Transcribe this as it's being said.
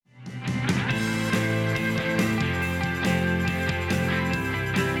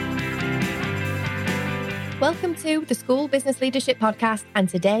Welcome to the School Business Leadership Podcast, and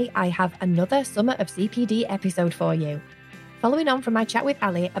today I have another Summer of CPD episode for you. Following on from my chat with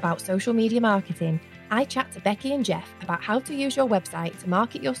Ali about social media marketing, I chat to Becky and Jeff about how to use your website to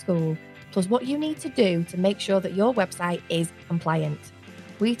market your school, plus what you need to do to make sure that your website is compliant.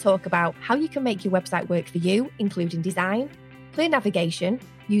 We talk about how you can make your website work for you, including design, clear navigation,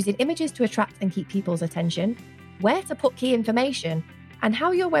 using images to attract and keep people's attention, where to put key information, and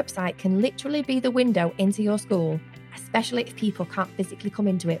how your website can literally be the window into your school, especially if people can't physically come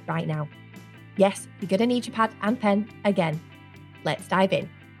into it right now. Yes, you're going to need your pad and pen again. Let's dive in.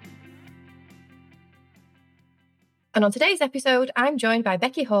 And on today's episode, I'm joined by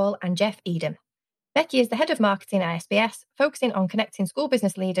Becky Hall and Jeff Eden. Becky is the head of marketing at SBS, focusing on connecting school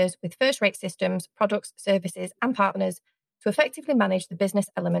business leaders with first-rate systems, products, services, and partners to effectively manage the business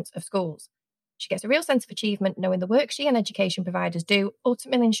elements of schools. She gets a real sense of achievement knowing the work she and education providers do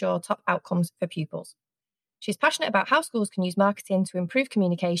ultimately ensure top outcomes for pupils. She's passionate about how schools can use marketing to improve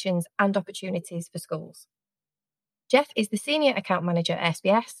communications and opportunities for schools. Jeff is the Senior Account Manager at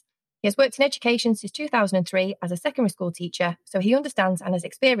SBS. He has worked in education since 2003 as a secondary school teacher, so he understands and has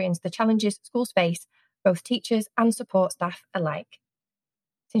experienced the challenges schools face, both teachers and support staff alike.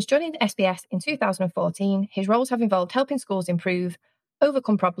 Since joining SBS in 2014, his roles have involved helping schools improve,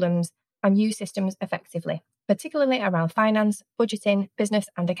 overcome problems, and use systems effectively, particularly around finance, budgeting, business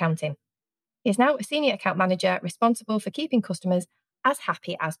and accounting. He is now a senior account manager responsible for keeping customers as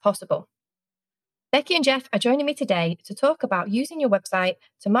happy as possible. Becky and Jeff are joining me today to talk about using your website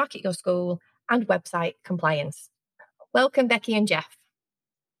to market your school and website compliance. Welcome, Becky and Jeff.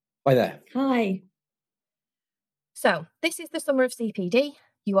 Hi there. Hi. So, this is the summer of CPD.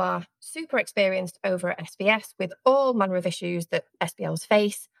 You are super experienced over at SBS with all manner of issues that SBLs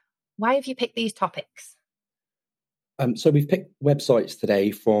face. Why have you picked these topics? So we've picked websites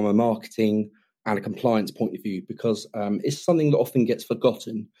today from a marketing and a compliance point of view because it's something that often gets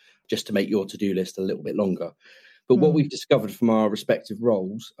forgotten just to make your to-do list a little bit longer. But what we've discovered from our respective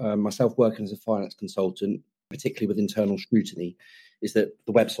roles, myself working as a finance consultant, particularly with internal scrutiny, is that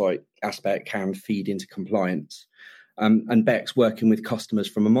the website aspect can feed into compliance. And Beck's working with customers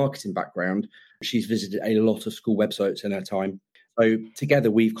from a marketing background. She's visited a lot of school websites in her time. So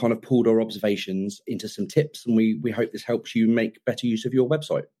together we've kind of pulled our observations into some tips, and we hope this helps you make better use of your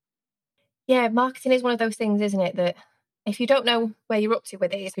website. Yeah, marketing is one of those things, isn't it, that if you don't know where you're up to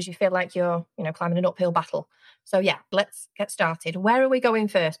with it, it's because you feel like you're, climbing an uphill battle. So yeah, let's get started. Where are we going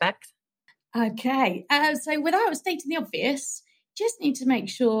first, Bex? Okay, so without stating the obvious, just need to make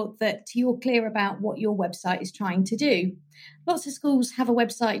sure that you're clear about what your website is trying to do. Lots of schools have a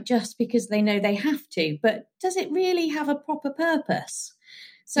website just because they know they have to, but does it really have a proper purpose?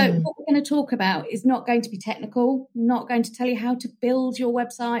 So what we're going to talk about is not going to be technical, not going to tell you how to build your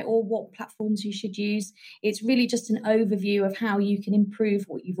website or what platforms you should use. It's really just an overview of how you can improve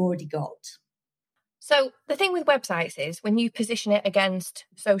what you've already got. So the thing with websites is when you position it against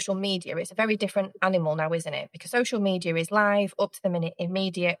social media, it's a very different animal now, isn't it? Because social media is live, up to the minute,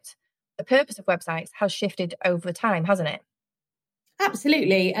 immediate. The purpose of websites has shifted over time, hasn't it?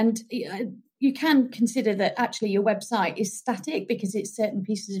 Absolutely. And you can consider that actually your website is static because it's certain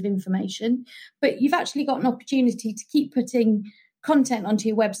pieces of information, but you've actually got an opportunity to keep putting content onto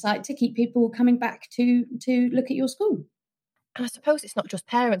your website to keep people coming back to look at your school. And I suppose it's not just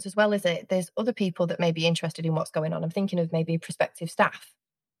parents as well, is it? There's other people that may be interested in what's going on. I'm thinking of maybe prospective staff.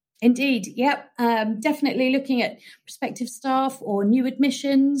 Indeed, yep. Definitely looking at prospective staff or new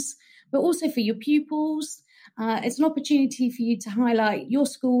admissions, but also for your pupils. It's an opportunity for you to highlight your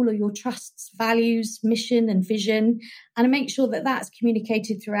school or your trust's values, mission and vision, and make sure that that's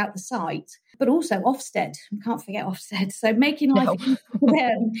communicated throughout the site. But also Ofsted, we can't forget Ofsted. So making life easy for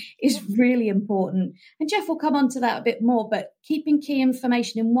them is really important. And Jeff will come on to that a bit more, but keeping key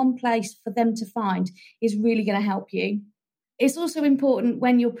information in one place for them to find is really going to help you. It's also important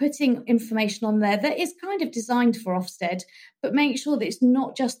when you're putting information on there that is kind of designed for Ofsted, but make sure that it's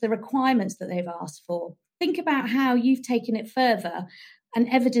not just the requirements that they've asked for. Think about how you've taken it further and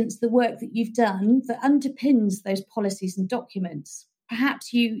evidence the work that you've done that underpins those policies and documents.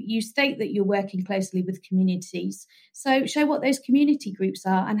 Perhaps you state that you're working closely with communities. So show what those community groups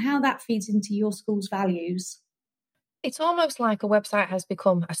are and how that feeds into your school's values. It's almost like a website has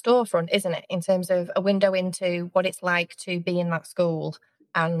become a storefront, isn't it? In terms of a window into what it's like to be in that school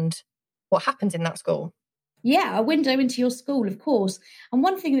and what happens in that school. Yeah, a window into your school, of course. And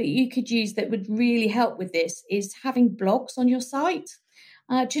one thing that you could use that would really help with this is having blogs on your site.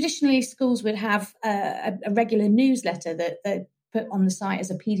 Traditionally, schools would have a regular newsletter that put on the site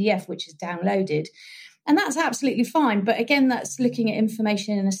as a PDF, which is downloaded. And that's absolutely fine. But again, that's looking at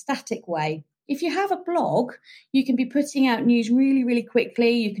information in a static way. If you have a blog, you can be putting out news really, really quickly.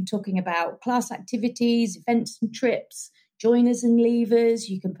 You can talking about class activities, events and trips, joiners and leavers.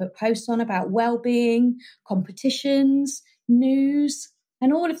 You can put posts on about well-being, competitions, news,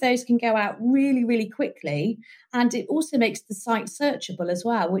 and all of those can go out really, really quickly. And it also makes the site searchable as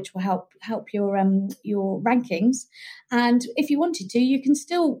well, which will help your rankings. And if you wanted to, you can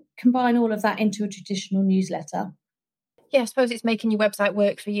still combine all of that into a traditional newsletter. Yeah, I suppose it's making your website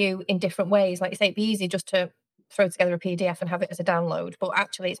work for you in different ways. Like you say, it'd be easy just to throw together a PDF and have it as a download, but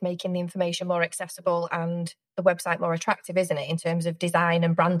actually it's making the information more accessible and the website more attractive, isn't it, in terms of design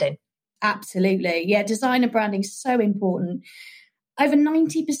and branding? Absolutely. Yeah, design and branding is so important. Over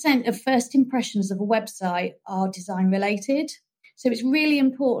 90% of first impressions of a website are design related. So it's really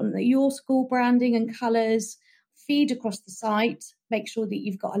important that your school branding and colours feed across the site. Make sure that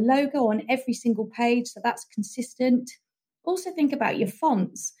you've got a logo on every single page, so that's consistent. Also think about your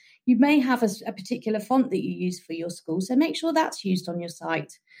fonts. You may have a particular font that you use for your school, so make sure that's used on your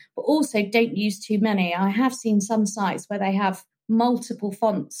site. But also don't use too many. I have seen some sites where they have multiple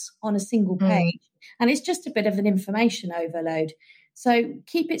fonts on a single page, and it's just a bit of an information overload. So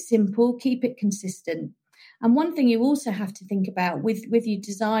keep it simple, keep it consistent. And one thing you also have to think about with your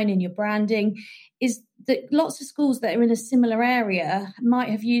design and your branding is that lots of schools that are in a similar area might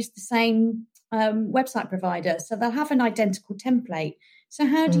have used the same website provider. So they'll have an identical template. So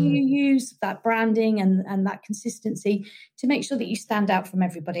how do you use that branding and that consistency to make sure that you stand out from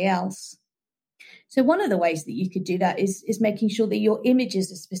everybody else? So one of the ways that you could do that is making sure that your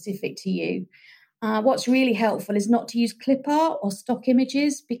images are specific to you. What's really helpful is not to use clip art or stock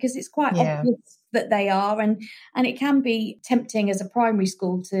images because it's quite obvious that they are, and it can be tempting as a primary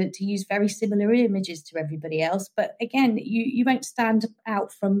school to use very similar images to everybody else. But again, you won't stand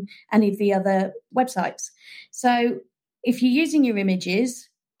out from any of the other websites. So if you're using your images,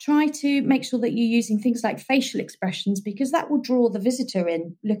 try to make sure that you're using things like facial expressions because that will draw the visitor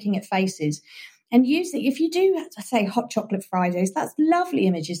in looking at faces. And use it. If you do, say, Hot Chocolate Fridays, that's lovely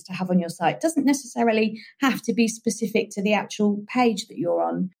images to have on your site. It doesn't necessarily have to be specific to the actual page that you're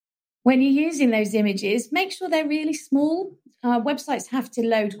on. When you're using those images, make sure they're really small. Websites have to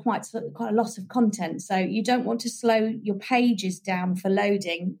load quite a lot of content, so you don't want to slow your pages down for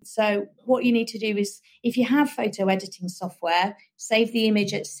loading. So what you need to do is, if you have photo editing software, save the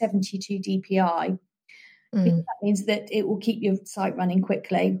image at 72 dpi. Because that means that it will keep your site running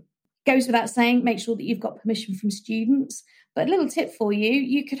quickly. Goes without saying, make sure that you've got permission from students. But a little tip for you,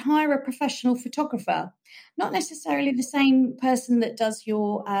 you could hire a professional photographer, not necessarily the same person that does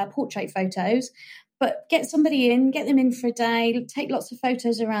your portrait photos, but get somebody in, get them in for a day, take lots of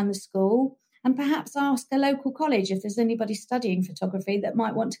photos around the school, and perhaps ask a local college if there's anybody studying photography that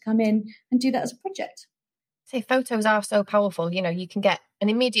might want to come in and do that as a project. See, photos are so powerful. You know, you can get an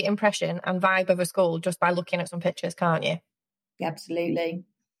immediate impression and vibe of a school just by looking at some pictures, can't you? Absolutely.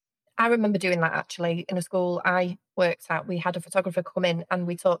 I remember doing that actually in a school I worked at. We had a photographer come in and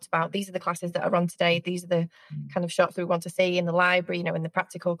we talked about these are the classes that are on today. These are the kind of shots we want to see in the library, you know, in the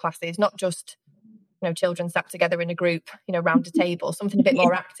practical classes, not just, you know, children sat together in a group, you know, round a table, something a bit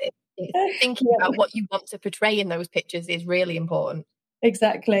more active. Thinking about what you want to portray in those pictures is really important.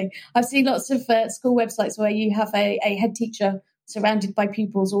 Exactly. I've seen lots of school websites where you have a head teacher surrounded by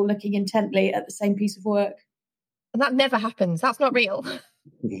pupils all looking intently at the same piece of work. And that never happens. That's not real.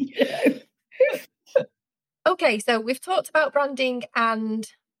 Okay, so we've talked about branding and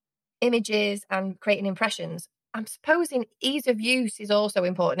images and creating impressions. I'm supposing ease of use is also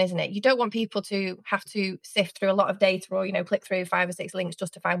important, isn't it? You don't want people to have to sift through a lot of data or, you know, click through 5 or 6 links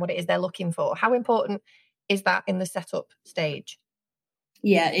just to find what it is they're looking for. How important is that in the setup stage?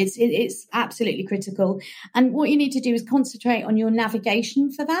 Yeah, it's absolutely critical. And what you need to do is concentrate on your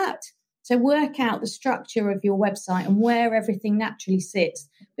navigation for that. So work out the structure of your website and where everything naturally sits.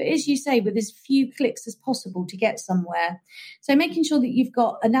 But as you say, with as few clicks as possible to get somewhere. So making sure that you've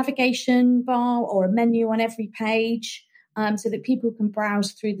got a navigation bar or a menu on every page so that people can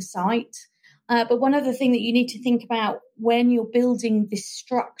browse through the site. But one other thing that you need to think about when you're building this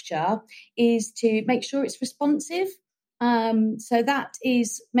structure is to make sure it's responsive. So that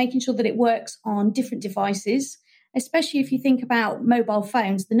is making sure that it works on different devices. Especially if you think about mobile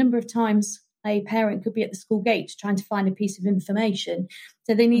phones, the number of times a parent could be at the school gate trying to find a piece of information.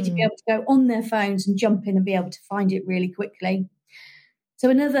 So they need to be able to go on their phones and jump in and be able to find it really quickly. So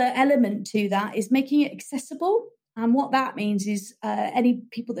another element to that is making it accessible. And what that means is any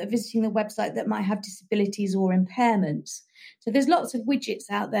people that are visiting the website that might have disabilities or impairments. So there's lots of widgets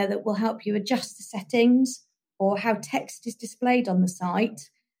out there that will help you adjust the settings or how text is displayed on the site.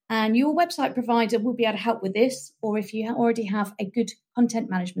 And your website provider will be able to help with this, or if you already have a good content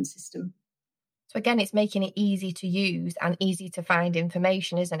management system. So again, it's making it easy to use and easy to find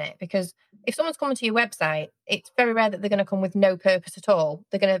information, isn't it? Because if someone's coming to your website, it's very rare that they're going to come with no purpose at all.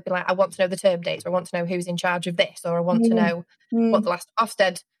 They're going to be like, I want to know the term dates, or I want to know who's in charge of this, or I want to know what the last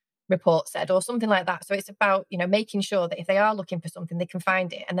Ofsted report said, or something like that. So it's about, making sure that if they are looking for something, they can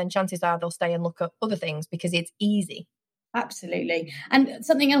find it. And then chances are they'll stay and look at other things because it's easy. Absolutely. And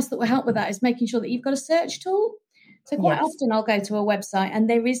something else that will help with that is making sure that you've got a search tool. So quite often I'll go to a website and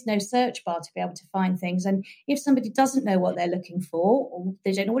there is no search bar to be able to find things. And if somebody doesn't know what they're looking for, or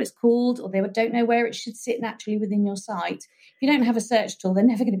they don't know what it's called, or they don't know where it should sit naturally within your site, if you don't have a search tool, they're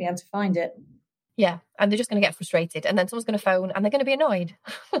never going to be able to find it. Yeah, and they're just going to get frustrated, and then someone's going to phone and they're going to be annoyed.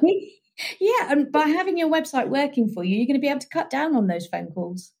 Yeah, and by having your website working for you, you're going to be able to cut down on those phone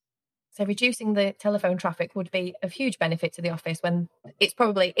calls. So reducing the telephone traffic would be of huge benefit to the office when it's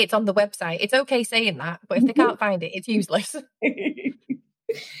on the website. It's okay saying that, but if they can't find it, it's useless. So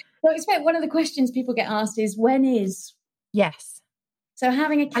I expect one of the questions people get asked is, when is? Yes. So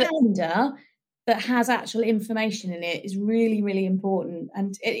having a calendar that has actual information in it is really, really important.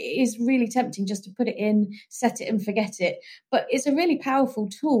 And it is really tempting just to put it in, set it and forget it. But it's a really powerful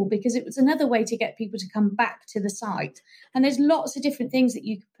tool because it was another way to get people to come back to the site. And there's lots of different things that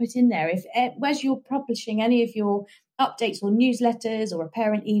you can put in there. If as you're publishing any of your updates or newsletters or a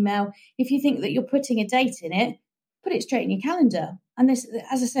parent email, if you think that you're putting a date in it, put it straight in your calendar. And this,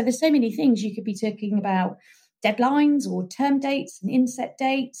 as I said, there's so many things you could be talking about: deadlines or term dates and inset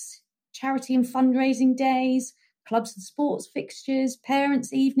dates, charity and fundraising days, clubs and sports fixtures,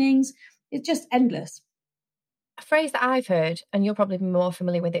 parents' evenings. It's just endless. A phrase that I've heard, and you're probably more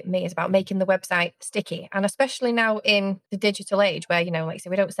familiar with it than me, is about making the website sticky. And especially now in the digital age where, like I say,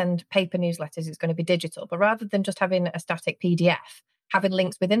 we don't send paper newsletters, it's going to be digital. But rather than just having a static PDF, having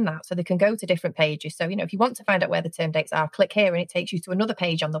links within that so they can go to different pages. So, if you want to find out where the term dates are, click here and it takes you to another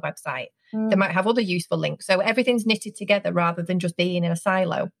page on the website. They might have other useful links. So everything's knitted together rather than just being in a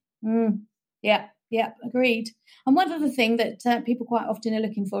silo. Yeah, agreed. And one other thing that people quite often are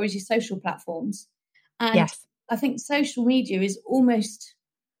looking for is your social platforms. And yes. I think social media is almost,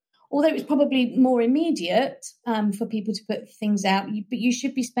 although it's probably more immediate for people to put things out, but you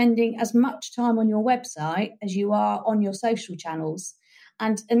should be spending as much time on your website as you are on your social channels.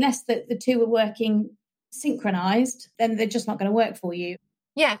 And unless the two are working synchronized, then they're just not going to work for you.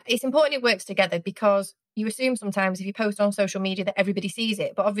 Yeah, it's important it works together because you assume sometimes if you post on social media that everybody sees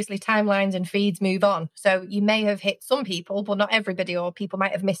it, but obviously timelines and feeds move on. So you may have hit some people, but not everybody, or people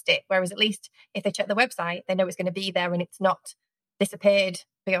might have missed it. Whereas at least if they check the website, they know it's going to be there and it's not disappeared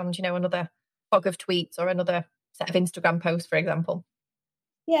beyond, another fog of tweets or another set of Instagram posts, for example.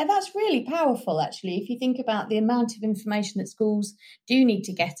 Yeah, that's really powerful, actually, if you think about the amount of information that schools do need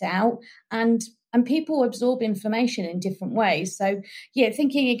to get out, and people absorb information in different ways. So,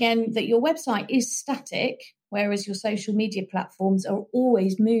 thinking again that your website is static, whereas your social media platforms are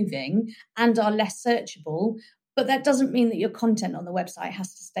always moving and are less searchable, but that doesn't mean that your content on the website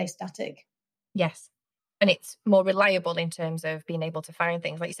has to stay static. Yes. And it's more reliable in terms of being able to find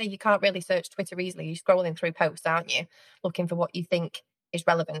things. Like you say, you can't really search Twitter easily. You're scrolling through posts, aren't you? Looking for what you think is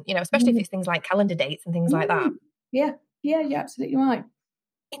relevant, especially if it's things like calendar dates and things like that. Yeah, you're absolutely right.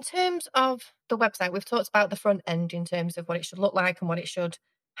 In terms of the website, we've talked about the front end in terms of what it should look like and what it should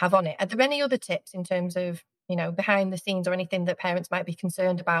have on it. Are there any other tips in terms of, behind the scenes or anything that parents might be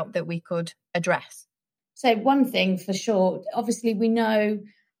concerned about that we could address? So one thing for sure, obviously we know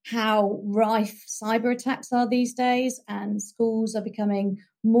how rife cyber attacks are these days, and schools are becoming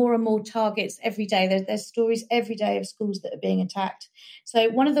more and more targets every day. There's stories every day of schools that are being attacked. So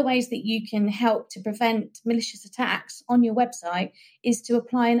one of the ways that you can help to prevent malicious attacks on your website is to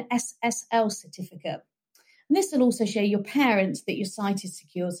apply an SSL certificate. And this will also show your parents that your site is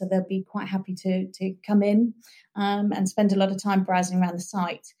secure, so they'll be quite happy to come in and spend a lot of time browsing around the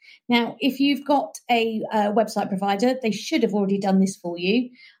site. Now, if you've got a website provider, they should have already done this for you.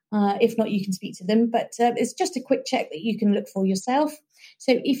 If not, you can speak to them. But it's just a quick check that you can look for yourself.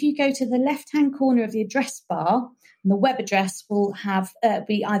 So if you go to the left-hand corner of the address bar, the web address will have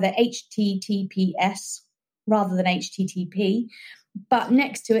be either HTTPS rather than HTTP. But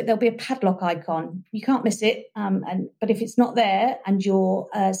next to it, there'll be a padlock icon. You can't miss it. But if it's not there and your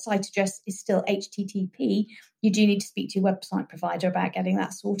site address is still HTTP, you do need to speak to your website provider about getting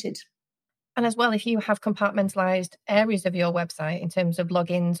that sorted. And as well, if you have compartmentalized areas of your website in terms of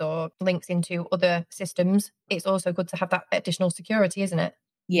logins or links into other systems, it's also good to have that additional security, isn't it?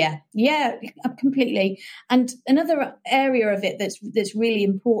 Yeah, completely. And another area of it that's really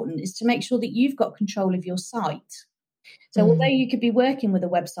important is to make sure that you've got control of your site. So although you could be working with a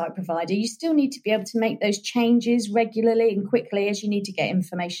website provider, you still need to be able to make those changes regularly and quickly as you need to get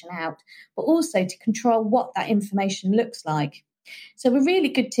information out, but also to control what that information looks like. So a really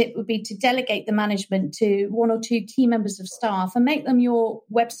good tip would be to delegate the management to 1 or 2 key members of staff and make them your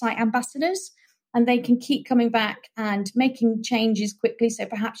website ambassadors. And they can keep coming back and making changes quickly. So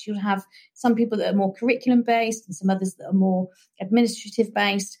perhaps you'll have some people that are more curriculum based and some others that are more administrative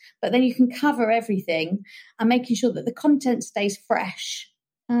based. But then you can cover everything and making sure that the content stays fresh.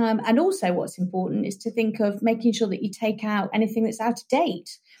 And also what's important is to think of making sure that you take out anything that's out of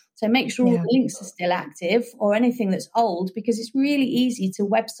date. So make sure all the links are still active or anything that's old, because it's really easy to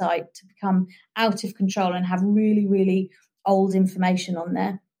website to become out of control and have really, really old information on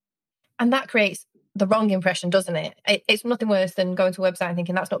there. And that creates the wrong impression, doesn't it? It's nothing worse than going to a website and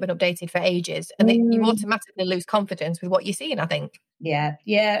thinking that's not been updated for ages. And you automatically lose confidence with what you're seeing, I think. Yeah.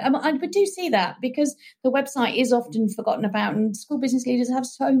 We do see that because the website is often forgotten about and school business leaders have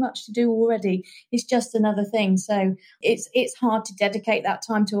so much to do already. It's just another thing. So it's hard to dedicate that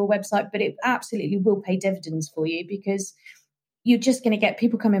time to a website, but it absolutely will pay dividends for you because you're just going to get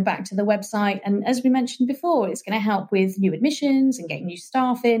people coming back to the website. And as we mentioned before, it's going to help with new admissions and getting new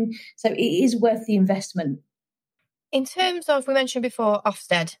staff in. So it is worth the investment. In terms of, we mentioned before,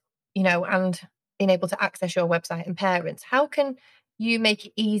 Ofsted, and being able to access your website and parents, how can you make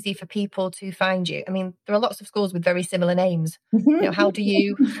it easy for people to find you? I mean, there are lots of schools with very similar names. How do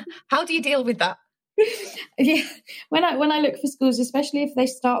you deal with that? Yeah, when I look for schools, especially if they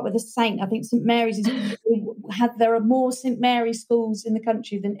start with a saint, I think St Mary's there are more St Mary's schools in the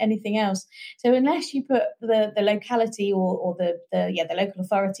country than anything else. So unless you put the locality or the local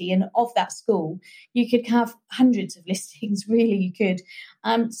authority in of that school, you could have hundreds of listings. Really, you could.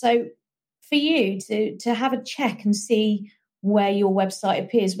 So for you to have a check and see where your website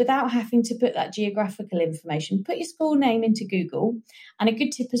appears without having to put that geographical information. Put your school name into Google. And a good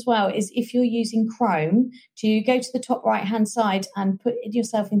tip as well is if you're using Chrome, to go to the top right-hand side and put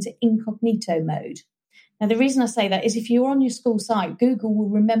yourself into incognito mode. Now, the reason I say that is if you're on your school site, Google will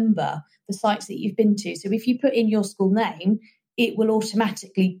remember the sites that you've been to. So if you put in your school name, it will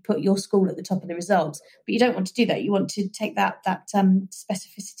automatically put your school at the top of the results. But you don't want to do that. You want to take that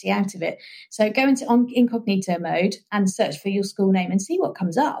specificity out of it. So go into incognito mode and search for your school name and see what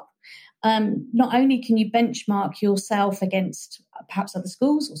comes up. Not only can you benchmark yourself against perhaps other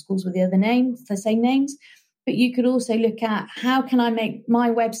schools or schools with the same names, but you could also look at how can I make my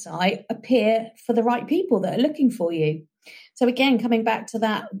website appear for the right people that are looking for you. So again, coming back to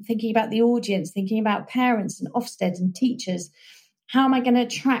that, thinking about the audience, thinking about parents and Ofsted and teachers, how am I going to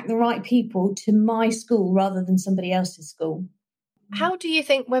attract the right people to my school rather than somebody else's school? How do you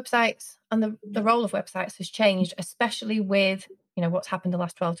think websites and the role of websites has changed, especially with, what's happened the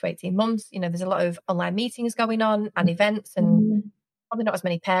last 12 to 18 months? There's a lot of online meetings going on and events and probably not as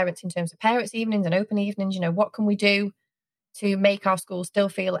many parents in terms of parents' evenings and open evenings. What can we do to make our schools still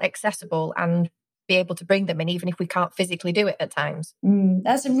feel accessible and be able to bring them in, even if we can't physically do it at times?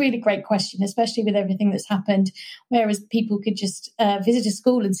 That's a really great question, especially with everything that's happened, whereas people could just visit a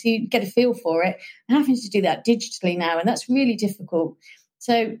school and get a feel for it, and having to do that digitally now, and that's really difficult.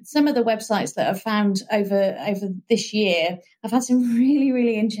 So some of the websites that I've found over this year, I've had some really,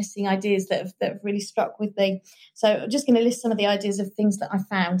 really interesting ideas that have really struck with me. So I'm just going to list some of the ideas of things that I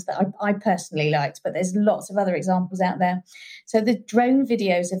found that I personally liked, but there's lots of other examples out there. So the drone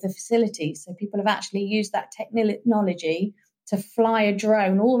videos of the facilities. So people have actually used that technology to fly a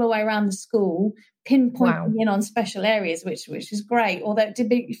drone all the way around the school, pinpointing in on special areas, which is great, although it did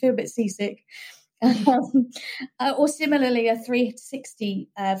make me feel a bit seasick. Or similarly, a 360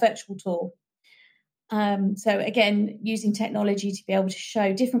 virtual tour. So again, using technology to be able to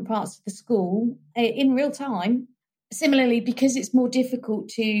show different parts of the school in real time. Similarly, because it's more difficult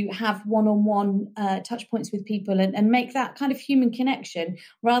to have one-on-one touch points with people and make that kind of human connection,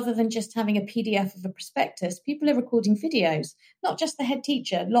 rather than just having a PDF of a prospectus, people are recording videos, not just the head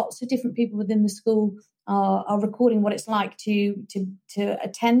teacher. Lots of different people within the school are recording what it's like to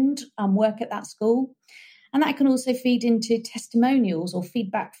attend and work at that school. And that can also feed into testimonials or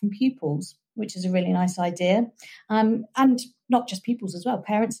feedback from pupils, which is a really nice idea. And not just pupils as well.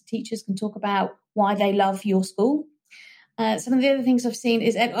 Parents and teachers can talk about why they love your school. Some of the other things I've seen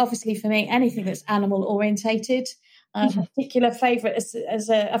is, obviously for me, anything that's animal orientated. A particular favourite as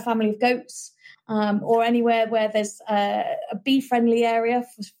a family of goats, or anywhere where there's a bee-friendly area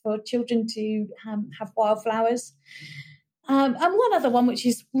for children to have wildflowers. And one other one, which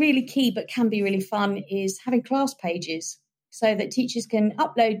is really key but can be really fun, is having class pages so that teachers can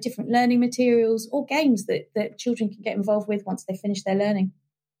upload different learning materials or games that children can get involved with once they finish their learning.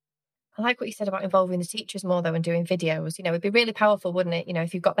 I like what you said about involving the teachers more, though, and doing videos. It'd be really powerful, wouldn't it?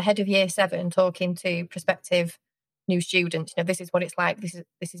 If you've got the head of year 7 talking to prospective new students, this is what it's like. This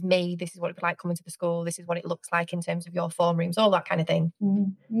is me. This is what it's like coming to the school. This is what it looks like in terms of your form rooms, all that kind of thing.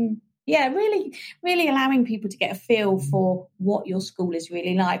 Mm-hmm. Yeah, really, really allowing people to get a feel for what your school is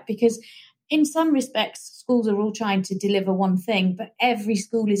really like, because in some respects, schools are all trying to deliver one thing, but every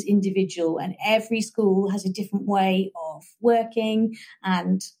school is individual and every school has a different way of working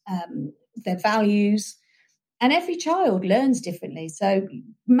and their values. And every child learns differently. So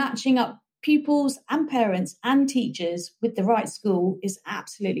matching up pupils and parents and teachers with the right school is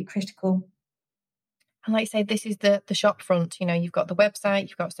absolutely critical. And like I say, this is the shop front. You've got the website,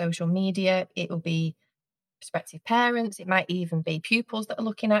 you've got social media, it will be prospective parents, it might even be pupils that are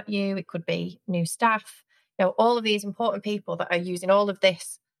looking at you, it could be new staff, all of these important people that are using all of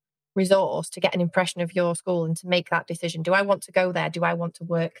this resource to get an impression of your school and to make that decision. Do I want to go there? Do I want to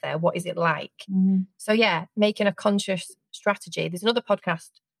work there? What is it like? Mm-hmm. So yeah, making a conscious strategy. There's another podcast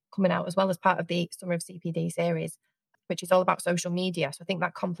coming out as well as part of the Summer of CPD series, which is all about social media. So I think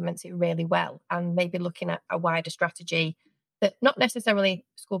that complements it really well, and maybe looking at a wider strategy that not necessarily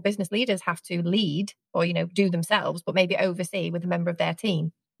school business leaders have to lead or, do themselves, but maybe oversee with a member of their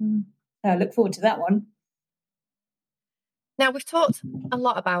team. I look forward to that one. Now, we've talked a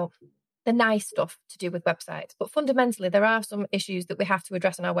lot about the nice stuff to do with websites, but fundamentally there are some issues that we have to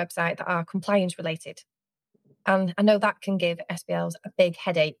address on our website that are compliance related. And I know that can give SBLs a big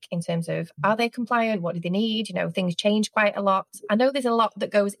headache in terms of, are they compliant? What do they need? Things change quite a lot. I know there's a lot that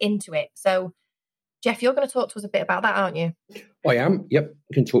goes into it. So Jeff, you're going to talk to us a bit about that, aren't you? I am, yep.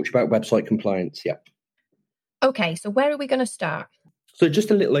 I can talk to you about website compliance, yep. Okay, so where are we going to start? So just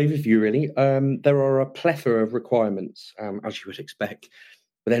a little overview, really. There are a plethora of requirements, as you would expect,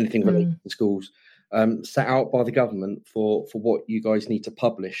 with anything related to schools, set out by the government for what you guys need to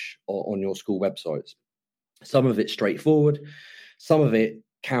publish on your school websites. Some of it's straightforward. Some of it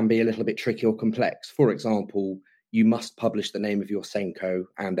can be a little bit tricky or complex. For example, you must publish the name of your SENCO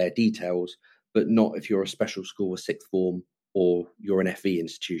and their details, but not if you're a special school, a sixth form, or you're an FE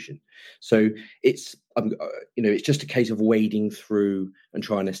institution. So it's it's just a case of wading through and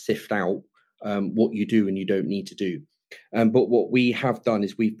trying to sift out what you do and you don't need to do. But what we have done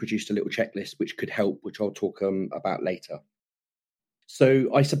is we've produced a little checklist which could help, which I'll talk about later.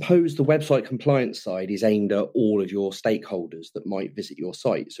 So I suppose the website compliance side is aimed at all of your stakeholders that might visit your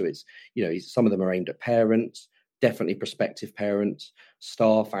site. So it's, some of them are aimed at parents, definitely prospective parents,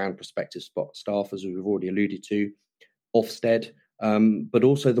 staff and prospective staff, as we've already alluded to, Ofsted, but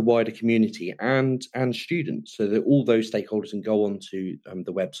also the wider community and students, so that all those stakeholders can go onto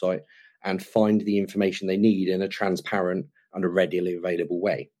the website and find the information they need in a transparent and a readily available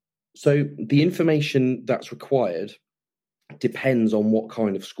way. So the information that's required depends on what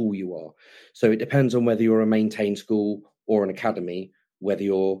kind of school you are. So it depends on whether you're a maintained school or an academy, whether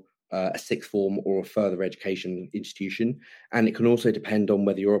you're a sixth form or a further education institution. And it can also depend on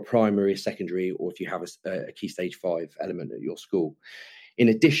whether you're a primary, a secondary, or if you have a Key Stage 5 element at your school. In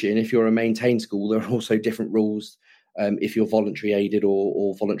addition, if you're a maintained school, there are also different rules if you're voluntary aided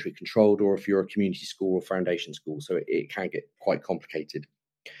or voluntary controlled, or if you're a community school or foundation school. So it can get quite complicated.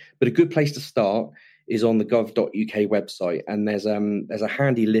 But a good place to start is on the gov.uk website, and there's a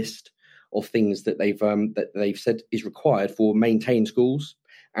handy list of things that they've said is required for maintained schools,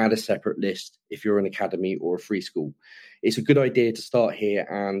 and a separate list if you're an academy or a free school. It's a good idea to start here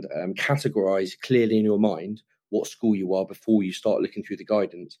and categorise clearly in your mind what school you are before you start looking through the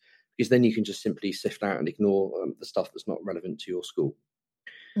guidance, because then you can just simply sift out and ignore the stuff that's not relevant to your school.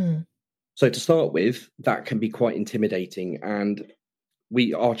 So to start with, that can be quite intimidating, and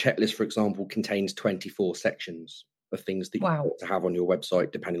our checklist, for example, contains 24 sections of things that you want to have on your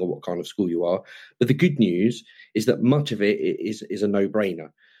website, depending on what kind of school you are. But the good news is that much of it is a no-brainer.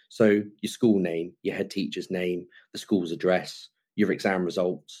 So your school name, your head teacher's name, the school's address, your exam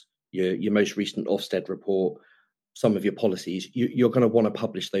results, your most recent Ofsted report, some of your policies, you're going to want to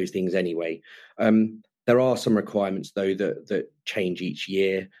publish those things anyway. There are some requirements, though, that change each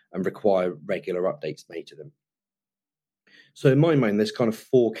year and require regular updates made to them. So in my mind, there's kind of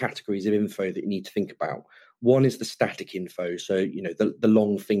 4 categories of info that you need to think about. One is the static info, so the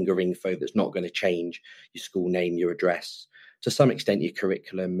long finger info that's not going to change: your school name, your address, to some extent your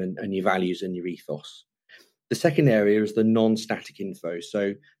curriculum and your values and your ethos. The second area is the non-static info,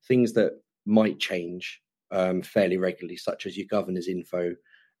 so things that might change fairly regularly, such as your governor's info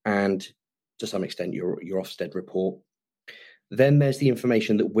and to some extent your Ofsted report. Then there's the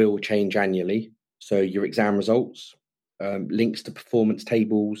information that will change annually, so your exam results, links to performance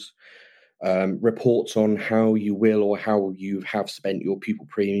tables, reports on how you will or how you have spent your pupil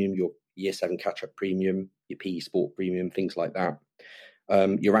premium, your Year 7 catch-up premium, your PE sport premium, things like that.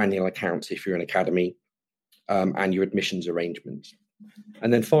 Your annual accounts if you're an academy, and your admissions arrangements.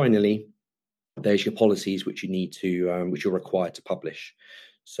 And then finally, there's your policies which you need to, which you're required to publish.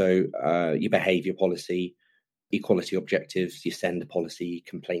 So your behaviour policy, equality objectives, your SEND policy,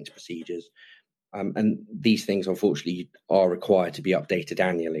 complaints procedures. And these things, unfortunately, are required to be updated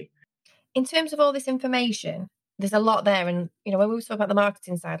annually. In terms of all this information, there's a lot there. And, when we talk about the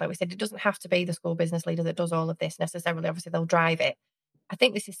marketing side, like we said, it doesn't have to be the school business leader that does all of this necessarily. Obviously, they'll drive it. I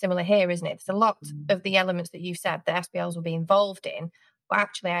think this is similar here, isn't it? There's a lot of the elements that you said that SBLs will be involved in. But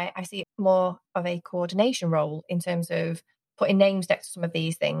actually, I see more of a coordination role in terms of putting names next to some of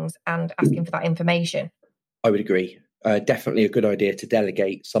these things and asking for that information. I would agree. Definitely a good idea to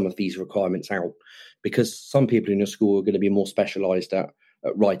delegate some of these requirements out, because some people in your school are going to be more specialised at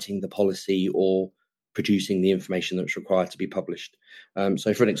writing the policy or producing the information that's required to be published.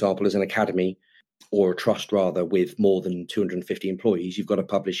 So for an example, as an academy or a trust rather with more than 250 employees, you've got to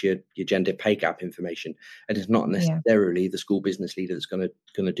publish your gender pay gap information. And it's not necessarily the school business leader that's going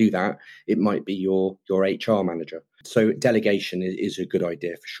to do that. It might be your HR manager. So delegation is a good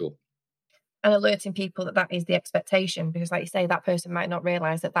idea for sure. And alerting people that is the expectation, because like you say, that person might not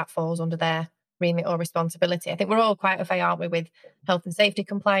realise that falls under their remit or responsibility. I think we're all quite a way, aren't we, with health and safety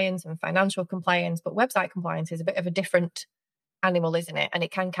compliance and financial compliance, but website compliance is a bit of a different animal, isn't it? And it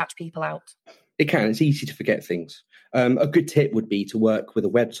can catch people out. It can. It's easy to forget things. A good tip would be to work with a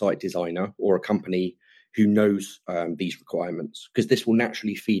website designer or a company who knows these requirements, because this will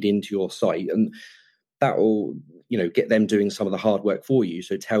naturally feed into your site, and that will, get them doing some of the hard work for you.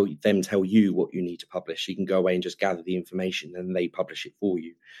 So tell you what you need to publish. You can go away and just gather the information, and they publish it for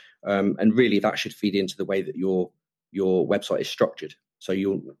you. And really, that should feed into the way that your website is structured. So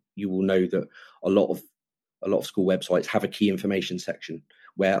you will know that a lot of school websites have a key information section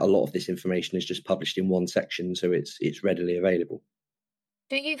where a lot of this information is just published in one section, so it's readily available.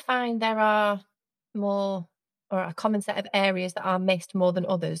 Do you find there are more or a common set of areas that are missed more than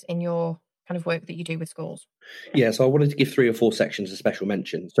others in your kind of work that you do with schools? Yeah, so I wanted to give 3 or 4 sections a special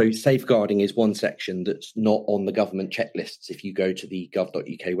mention. So safeguarding is one section that's not on the government checklists if you go to the gov.uk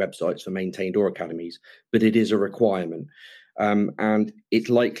websites for maintained or academies, but it is a requirement. And it's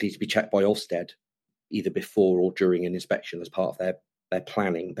likely to be checked by Ofsted either before or during an inspection as part of their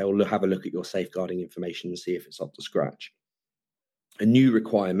planning. They'll have a look at your safeguarding information and see if it's up to scratch. A new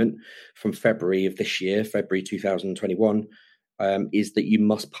requirement from February of this year, February 2021, is that you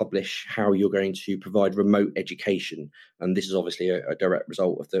must publish how you're going to provide remote education. And this is obviously a direct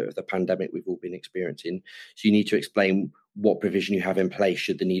result of the pandemic we've all been experiencing. So you need to explain what provision you have in place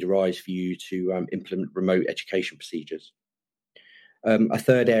should the need arise for you to implement remote education procedures. A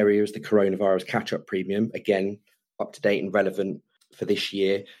third area is the coronavirus catch-up premium, again, up to date and relevant for this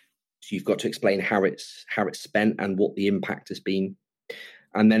year. So you've got to explain how it's spent and what the impact has been.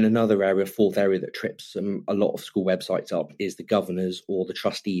 And then another area, fourth area that trips a lot of school websites up is the governors or the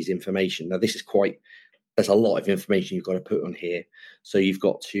trustees' information. Now, there's a lot of information you've got to put on here. So you've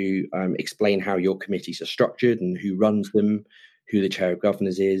got to explain how your committees are structured and who runs them, who the chair of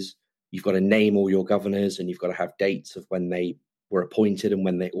governors is. You've got to name all your governors, and you've got to have dates of when they were appointed and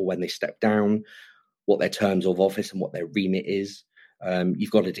when they stepped down, what their terms of office and what their remit is.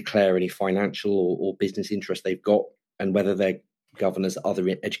 You've got to declare any financial or business interest they've got and whether they're governors at other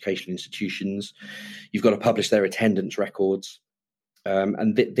educational institutions. You've got to publish their attendance records.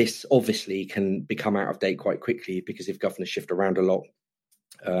 And this obviously can become out of date quite quickly, because if governors shift around a lot,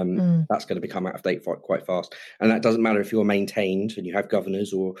 that's going to become out of date quite fast. And that doesn't matter if you're maintained and you have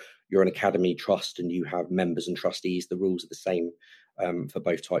governors, or you're an academy trust and you have members and trustees. The rules are the same for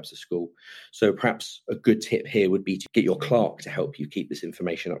both types of school. So perhaps a good tip here would be to get your clerk to help you keep this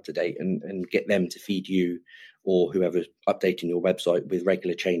information up to date, and get them to feed you or whoever's updating your website with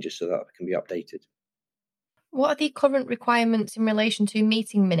regular changes so that it can be updated. What are the current requirements in relation to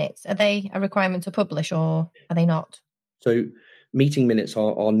meeting minutes? Are they a requirement to publish, or are they not? So meeting minutes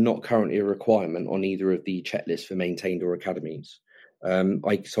are not currently a requirement on either of the checklists for maintained or academies.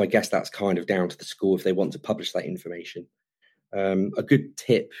 So I guess that's kind of down to the school if they want to publish that information. A good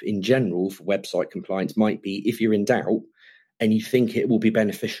tip in general for website compliance might be, if you're in doubt and you think it will be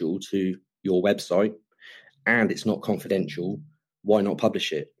beneficial to your website and it's not confidential, why not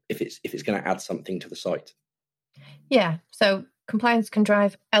publish it if it's going to add something to the site? Yeah, so compliance can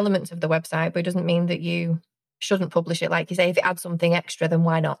drive elements of the website, but it doesn't mean that you shouldn't publish it. Like you say, if it adds something extra, then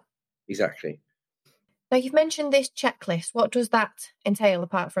why not? Exactly. Now, you've mentioned this checklist. What does that entail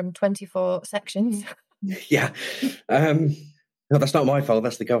apart from 24 sections? Yeah. No, that's not my fault.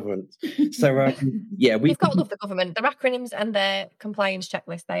 That's the government. So, You've got to love the government. Their acronyms and their compliance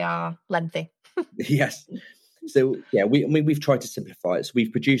checklist, they are lengthy. Yes. So, we've tried to simplify it. So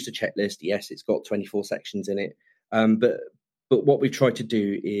we've produced a checklist. Yes, it's got 24 sections in it. But what we've tried to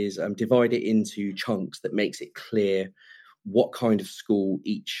do is divide it into chunks that makes it clear what kind of school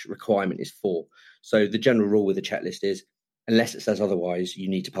each requirement is for. So the general rule with the checklist is, unless it says otherwise, you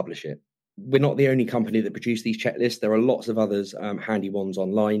need to publish it. We're not the only company that produce these checklists. There are lots of others, handy ones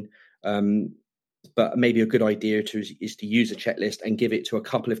online. But maybe a good idea is to use a checklist and give it to a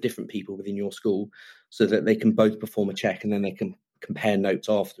couple of different people within your school so that they can both perform a check and then they can compare notes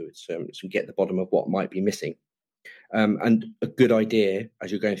afterwards so get the bottom of what might be missing. And a good idea as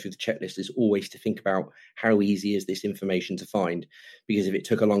you're going through the checklist is always to think about how easy is this information to find, because if it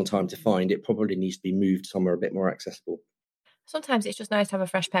took a long time to find, it probably needs to be moved somewhere a bit more accessible. Sometimes it's just nice to have a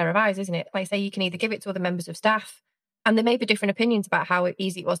fresh pair of eyes, isn't it? Like, say, you can either give it to other members of staff, and there may be different opinions about how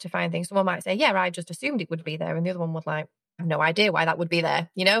easy it was to find things. Someone might say, yeah, I just assumed it would be there. And the other one would I have no idea why that would be there,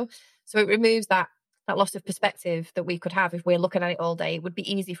 So it removes that loss of perspective that we could have if we're looking at it all day. It would be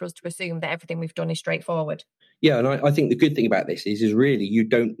easy for us to assume that everything we've done is straightforward. Yeah, and I think the good thing about this is really you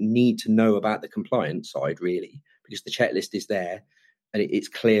don't need to know about the compliance side, really, because the checklist is there and it's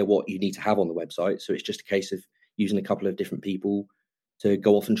clear what you need to have on the website. So it's just a case of using a couple of different people to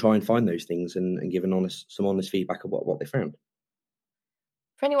go off and try and find those things and give some honest feedback of what they found.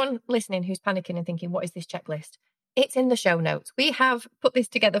 For anyone listening who's panicking and thinking, what is this checklist? It's in the show notes. We have put this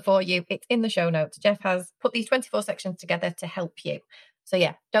together for you. It's in the show notes. Jeff has put these 24 sections together to help you. So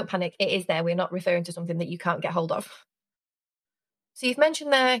yeah, don't panic. It is there. We're not referring to something that you can't get hold of. So you've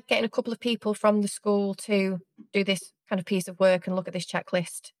mentioned there getting a couple of people from the school to do this kind of piece of work and look at this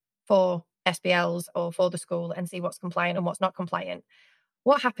checklist for SBLs or for the school and see what's compliant and what's not compliant.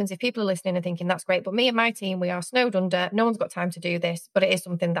 What happens if people are listening and thinking, that's great, but me and my team, we are snowed under. No one's got time to do this, but it is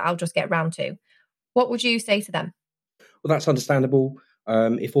something that I'll just get round to. What would you say to them? Well, that's understandable.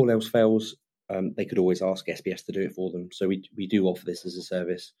 If all else fails, they could always ask SBS to do it for them. So we do offer this as a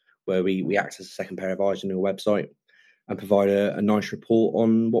service where we act as a second pair of eyes on your website and provide a nice report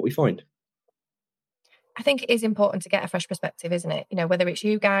on what we find. I think it is important to get a fresh perspective, isn't it? Whether it's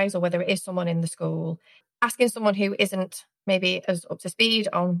you guys or whether it is someone in the school, asking someone who isn't maybe as up to speed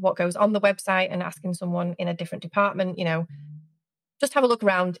on what goes on the website and asking someone in a different department, just have a look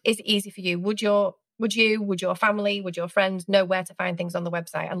around. Is it easy for you? Would your family, would your friends know where to find things on the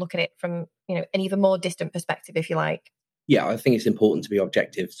website and look at it from, an even more distant perspective, if you like? Yeah, I think it's important to be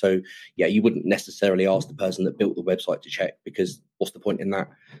objective. So, yeah, you wouldn't necessarily ask the person that built the website to check, because what's the point in that?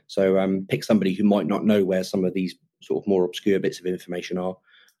 So pick somebody who might not know where some of these sort of more obscure bits of information are,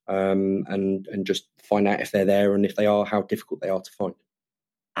 and just find out if they're there, and if they are, how difficult they are to find.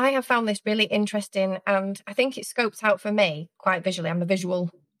 I have found this really interesting, and I think it scopes out for me quite visually. I'm a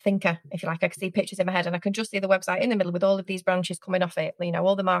visual thinker, if you like. I can see pictures in my head and I can just see the website in the middle with all of these branches coming off it,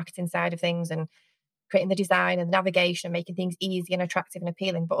 all the marketing side of things and creating the design and the navigation and making things easy and attractive and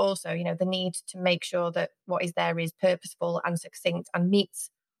appealing, but also, the need to make sure that what is there is purposeful and succinct and meets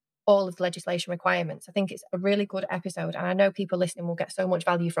all of the legislation requirements. I think it's a really good episode, and I know people listening will get so much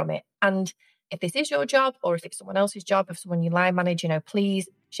value from it. And if this is your job, or if it's someone else's job, if someone you line manage, please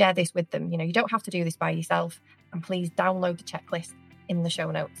share this with them. You don't have to do this by yourself, and please download the checklist in the show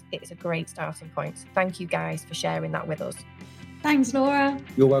notes. It is a great starting point. So thank you guys for sharing that with us. Thanks, Laura.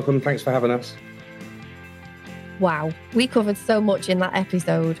 You're welcome. Thanks for having us. Wow, we covered so much in that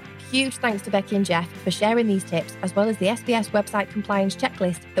episode. Huge thanks to Becky and Jeff for sharing these tips, as well as the SBS website compliance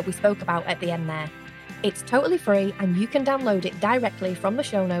checklist that we spoke about at the end there. It's totally free and you can download it directly from the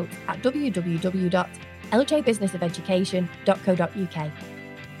show notes at www.ljbusinessofeducation.co.uk.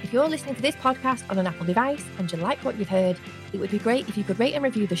 If you're listening to this podcast on an Apple device and you like what you've heard, it would be great if you could rate and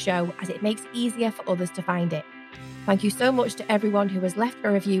review the show, as it makes it easier for others to find it. Thank you so much to everyone who has left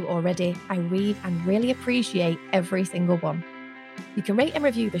a review already. I read and really appreciate every single one. You can rate and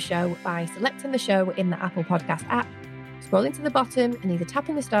review the show by selecting the show in the Apple Podcast app, scrolling to the bottom and either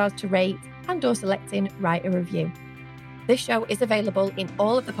tapping the stars to rate and/or selecting write a review. This show is available in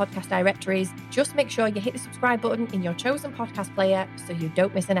all of the podcast directories. Just make sure you hit the subscribe button in your chosen podcast player so you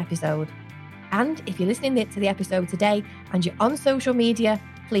don't miss an episode. And if you're listening to the episode today and you're on social media,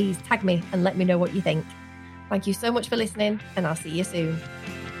 please tag me and let me know what you think. Thank you so much for listening, and I'll see you soon.